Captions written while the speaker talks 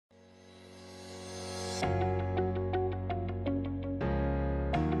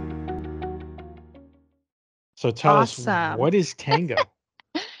So tell us, Awesome. what is Tango?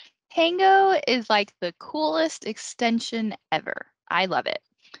 Tango is like the coolest extension ever. I love it.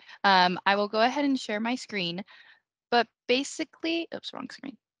 I will go ahead and share my screen, but basically, oops, wrong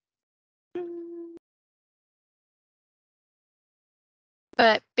screen.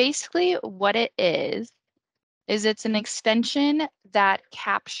 But basically what it is it's an extension that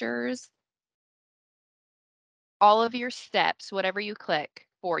captures all of your steps, whatever you click,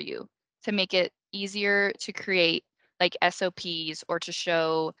 for you to make it easier to create like SOPs or to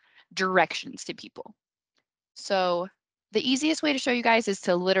show directions to people. So the easiest way to show you guys is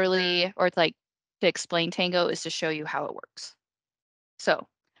to literally, or like to explain Tango, is to show you how it works. So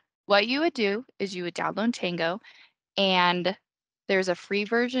what you would do is you would download Tango, and there's a free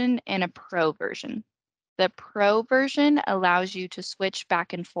version and a pro version. The pro version allows you to switch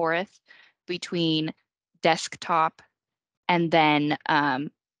back and forth between desktop and then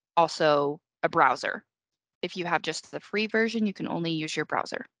also a browser. If you have just the free version, you can only use your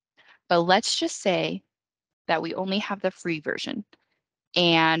browser. But let's just say that we only have the free version,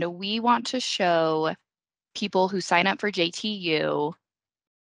 and we want to show people who sign up for JTU,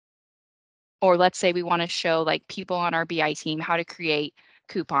 or let's say we want to show like people on our BI team how to create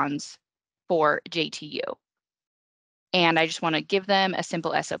coupons for JTU. And I just want to give them a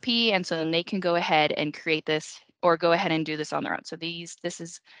simple SOP, and so then they can go ahead and create this or go ahead and do this on their own. So this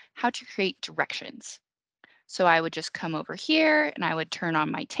is how to create directions. So I would just come over here and I would turn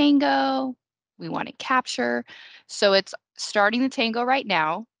on my Tango. We want to capture. So it's starting the Tango right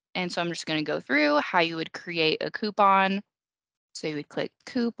now. And so I'm just going to go through how you would create a coupon. So you would click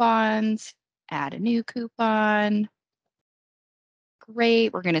coupons, add a new coupon.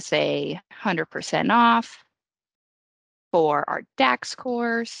 Great. We're going to say 100% off for our DAX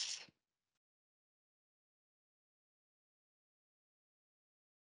course.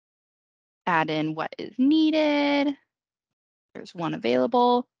 Add in what is needed. There's one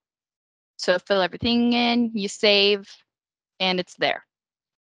available. So fill everything in, you save, and it's there.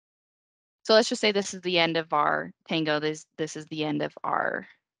 So let's just say this is the end of our Tango. This is the end of our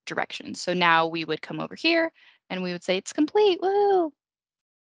directions. So now we would come over here and we would say it's complete. Woo!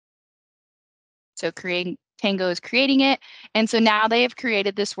 So Tango is creating it. And so now they have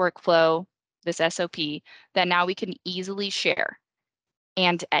created this workflow, this SOP, that now we can easily share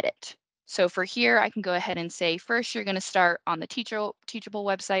and edit. So for here, I can go ahead and say, first, you're going to start on the Teachable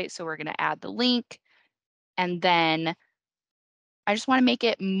website. So we're going to add the link. And then I just want to make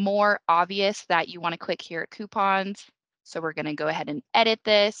it more obvious that you want to click here at coupons. So we're going to go ahead and edit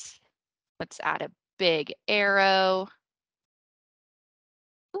this. Let's add a big arrow.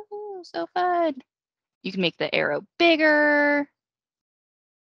 Ooh, so fun. You can make the arrow bigger.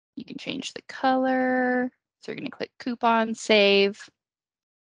 You can change the color. So you're going to click coupon, save.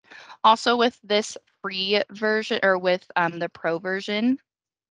 Also with this free version, or with the pro version,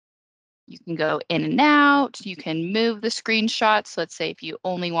 you can go in and out. You can move the screenshots. Let's say if you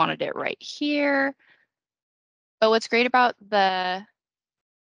only wanted it right here. But what's great about the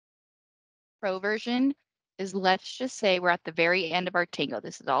pro version is, let's just say we're at the very end of our Tango.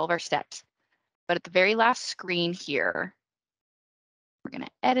 This is all of our steps. But at the very last screen here, we're going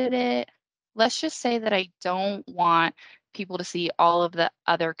to edit it. Let's just say that I don't want people to see all of the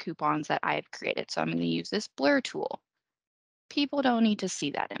other coupons that I've created. So I'm going to use this blur tool. People don't need to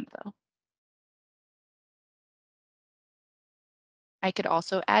see that info. I could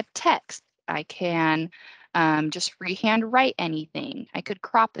also add text. I can just freehand write anything. I could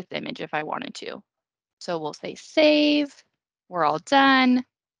crop this image if I wanted to. So we'll say save. We're all done.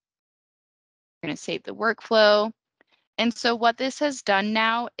 We're going to save the workflow. And so what this has done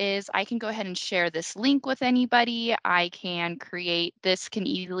now is I can go ahead and share this link with anybody. I can create, this can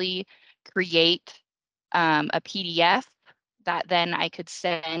easily create a PDF that then I could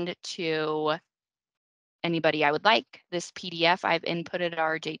send to anybody I would like. This PDF, I've inputted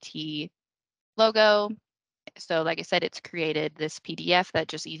our JT logo. So like I said, it's created this PDF that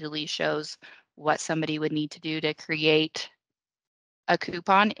just easily shows what somebody would need to do to create a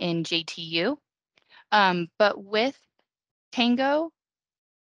coupon in JTU. But with Tango,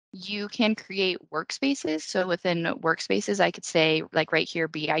 you can create workspaces. So within workspaces, I could say like right here,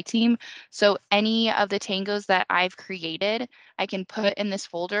 BI team. So any of the Tangos that I've created, I can put in this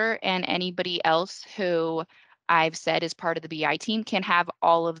folder, and anybody else who I've said is part of the BI team can have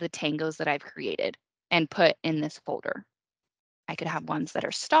all of the Tangos that I've created and put in this folder. I could have ones that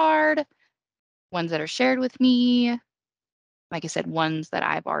are starred, ones that are shared with me. Like I said, ones that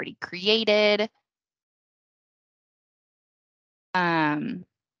I've already created. And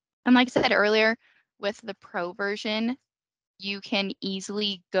like I said earlier, with the pro version, you can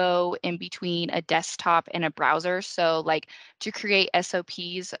easily go in between a desktop and a browser. So, like, to create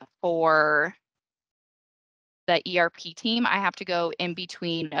SOPs for the ERP team, I have to go in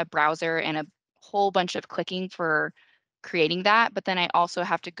between a browser and a whole bunch of clicking for creating that. But then I also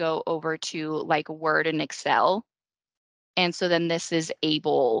have to go over to like Word and Excel. And so then this is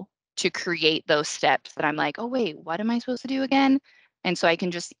able to create those steps that I'm like, oh, wait, what am I supposed to do again? And so I can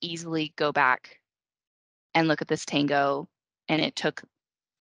just easily go back and look at this tango. And it took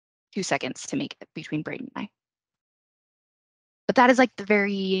 2 seconds to make it between Braden and I. But that is like the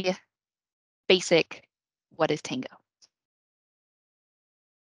very basic, what is tango?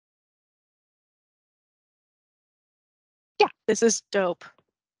 Yeah. This is dope.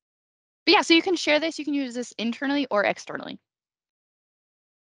 But yeah, so you can share this, you can use this internally or externally.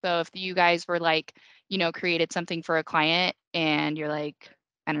 So if you guys were like, created something for a client and you're like,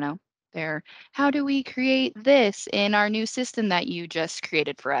 I don't know, how do we create this in our new system that you just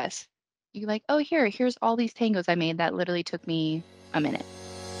created for us? You're like, oh, here's all these tangos I made that literally took me a minute.